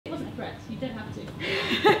correct. You don't have to.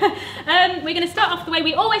 We're going to start off the way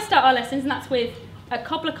we always start our lessons, and that's with a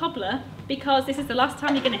cobbler cobbler, because this is the last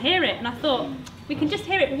time you're going to hear it, and I thought we can just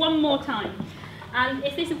hear it one more time. And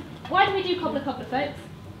if this is, why do we do cobbler cobbler, folks?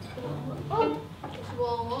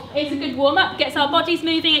 It's a good warm-up, gets our bodies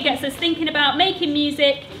moving, it gets us thinking about making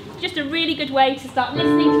music. Just a really good way to start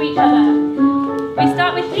listening to each other. We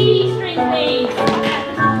start with D string, please.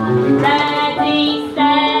 Ready,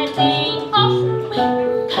 steady, off we go.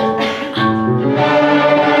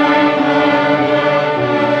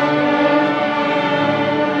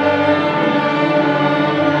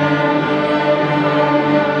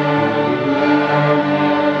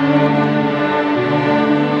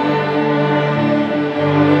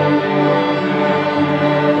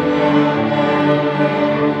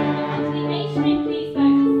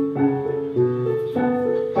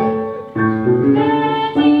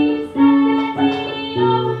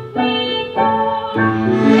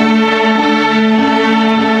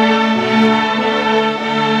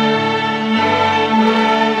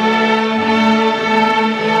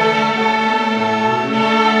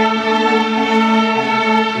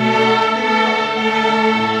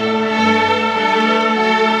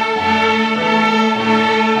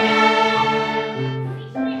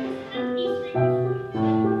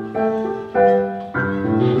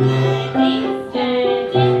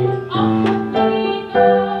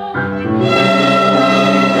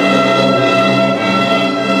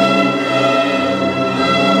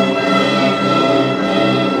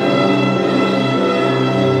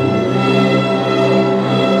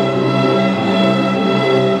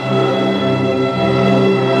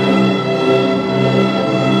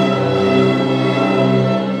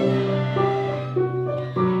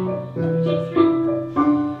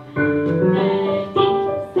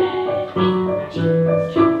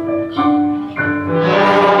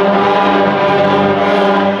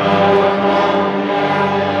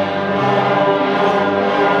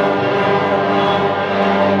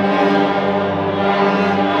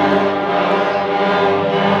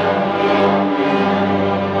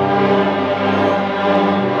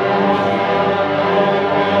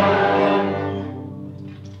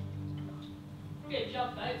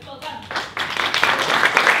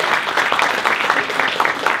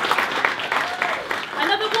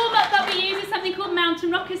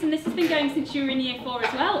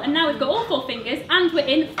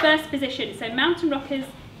 So mountain rockers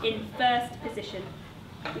in first position.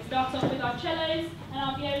 We start off with our cellos and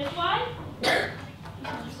our violas. Why? Here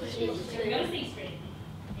we go to C string.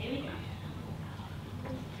 Here we go.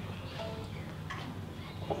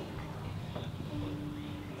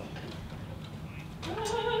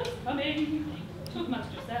 Coming. Talk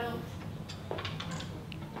amongst yourselves.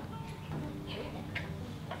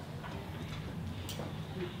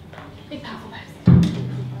 Big powerful pose.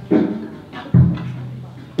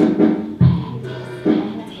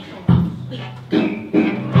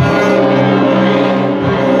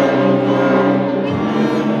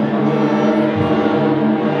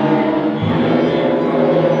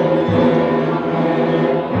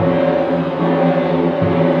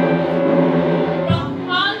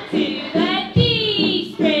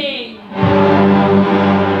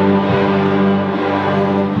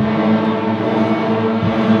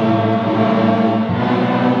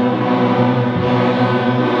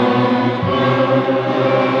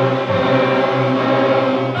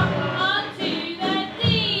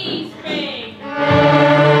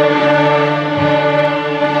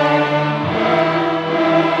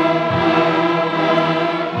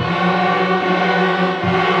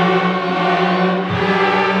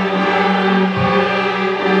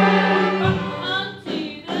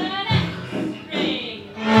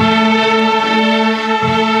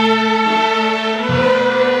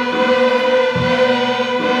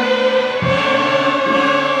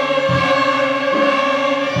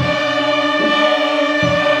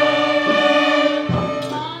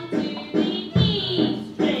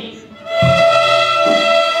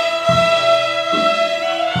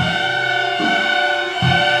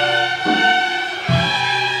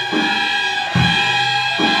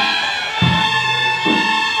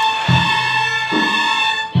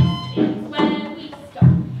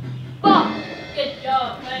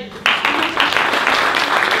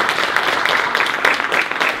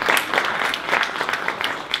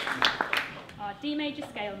 D major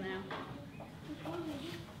scale now.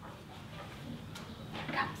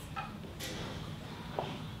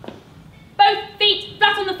 Both feet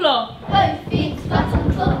flat on the floor. Both feet flat on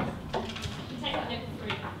the floor. Take that note for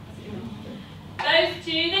 3. Both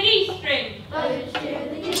to the D string. Both to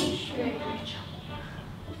the D string.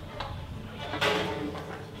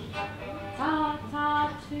 Ta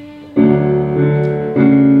ta to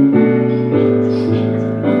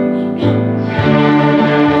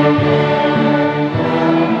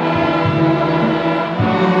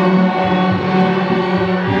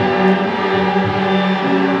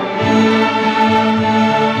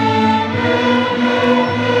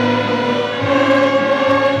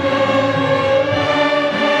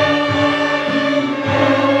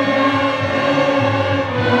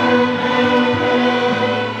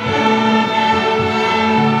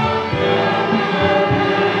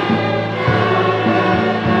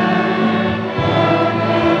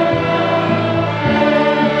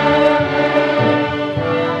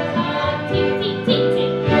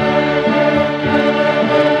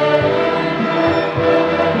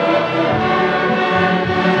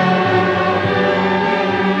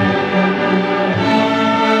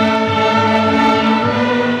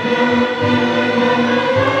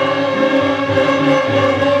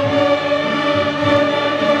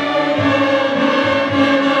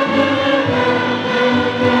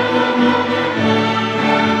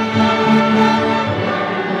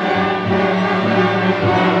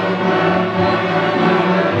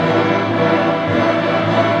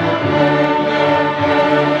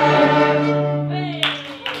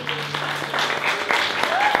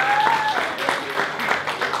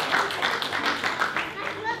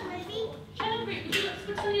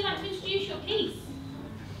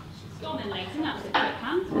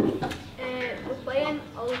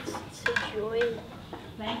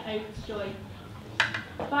Oath's joy.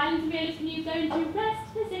 Violins and violas, can you go into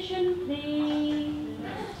rest position, please?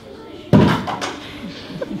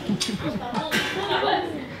 That works.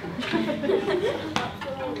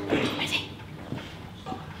 Ready?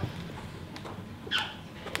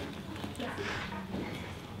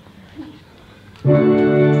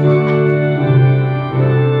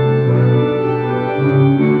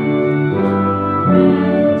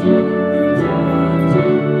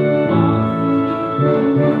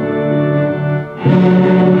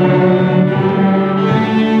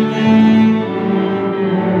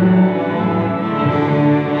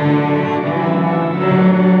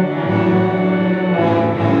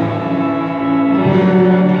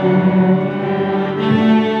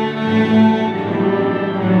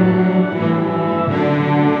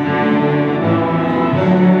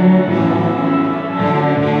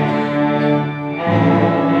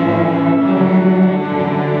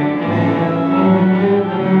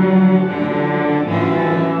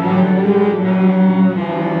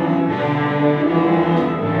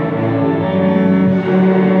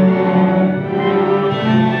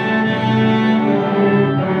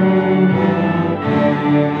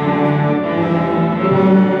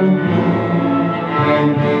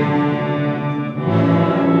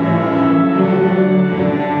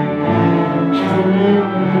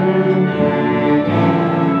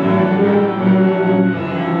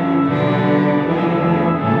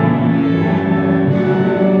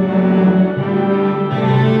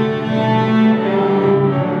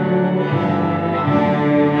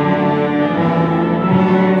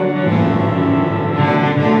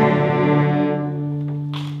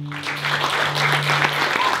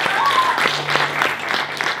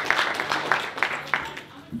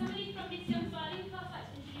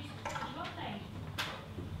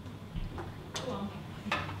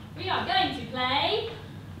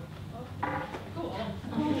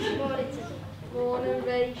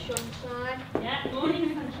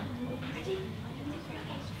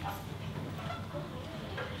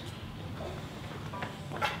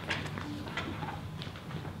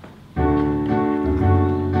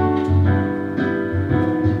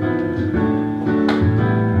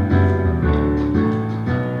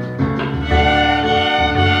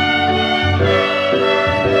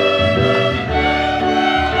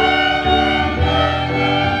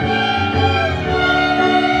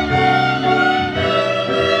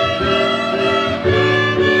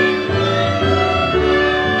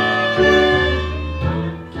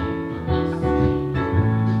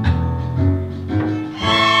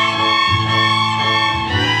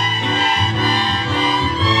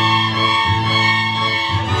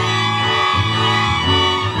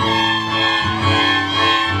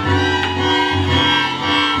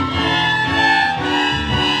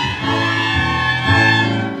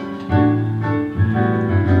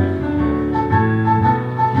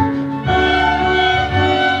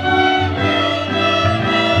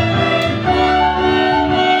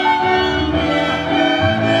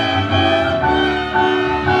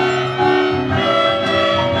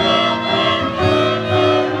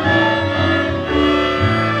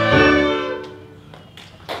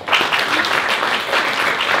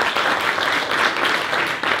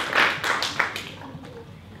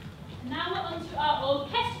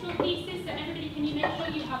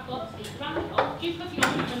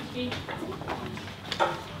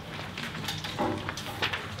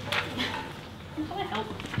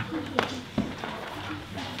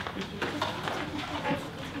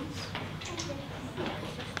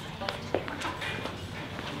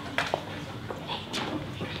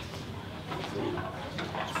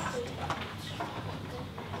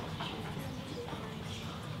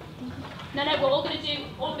 No, we're all going to do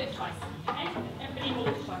all of it twice. Okay? Everybody all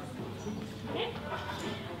of it twice. Okay?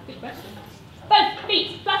 Good question. Both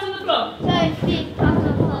feet flat on the floor. Both feet flat on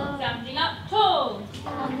the floor. Standing up tall.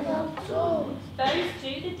 Stand up tall. Bows to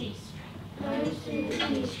the D string. Bows to the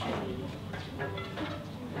D string.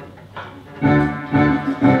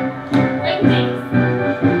 Ring things.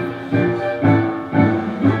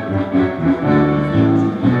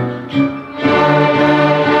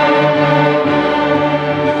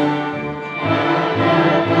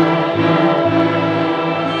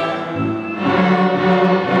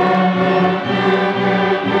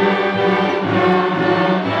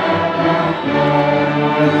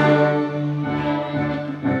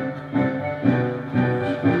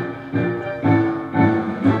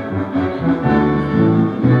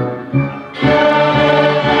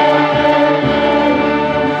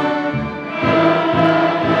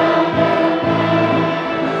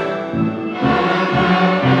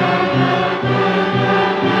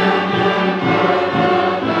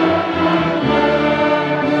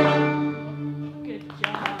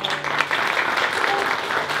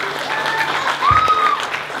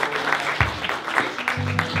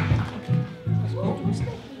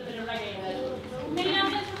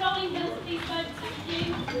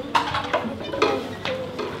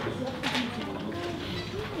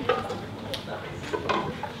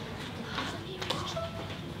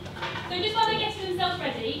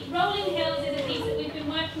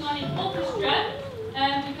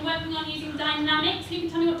 dynamics. Who can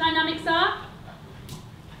tell me what dynamics are?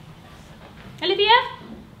 Olivia?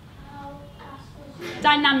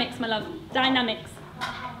 Dynamics, my love. Dynamics.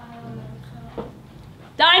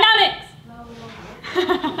 Dynamics!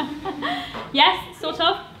 Yes, sort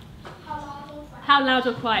of. How loud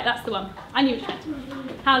or quiet? That's the one. I knew it meant.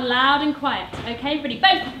 How loud and quiet. Okay, everybody.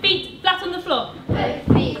 Both feet flat on the floor.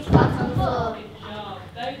 Both feet flat on the floor. Good job.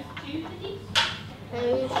 Those two feet.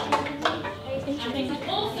 Those And this is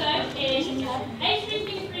also in A stream, B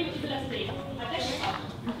stream, which is the left stream.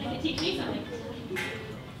 I think it teaches you something.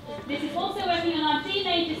 This is also working on our D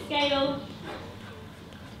major scale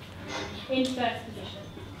in first position.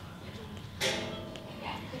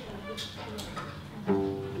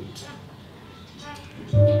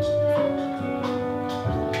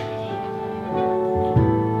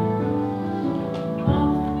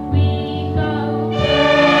 Off we go.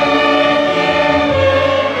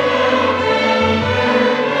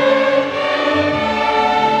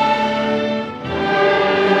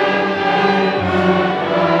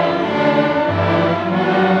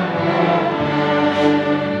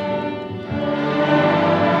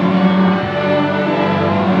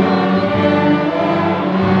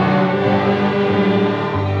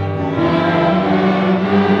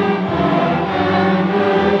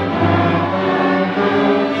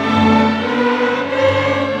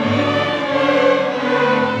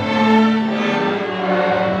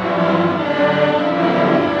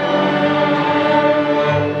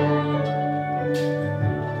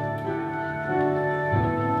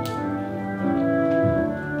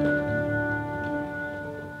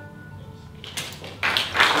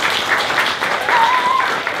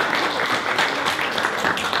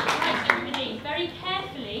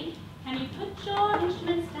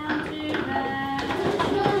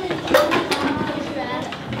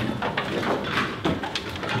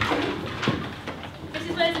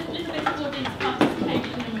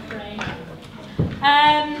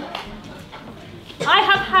 I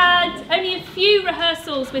have had only a few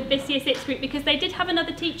rehearsals with this Year 6 group because they did have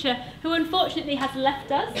another teacher who unfortunately has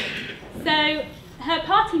left us. So her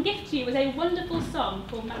parting gift to you was a wonderful song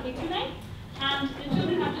called Makitune, and the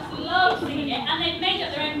children have just loved singing it, and they've made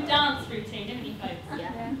up their own dance routine, haven't you folks?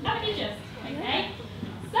 Yeah. Haven't you just? Okay.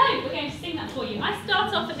 So we're going to sing that for you. I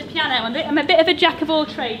start off at the piano. I'm a bit of a jack of all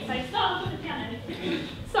trades, so I start off at the piano.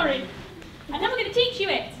 Sorry. And then we're going to teach you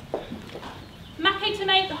it.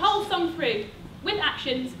 Makitune, the whole song through. With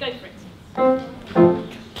actions, go for it.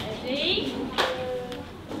 Ready?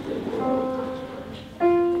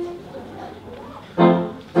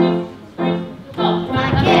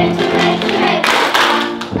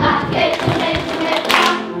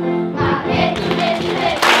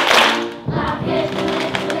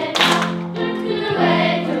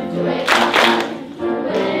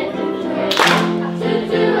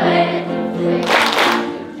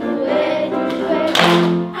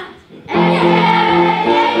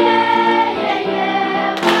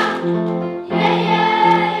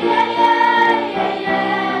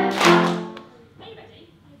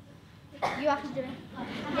 You have to do it.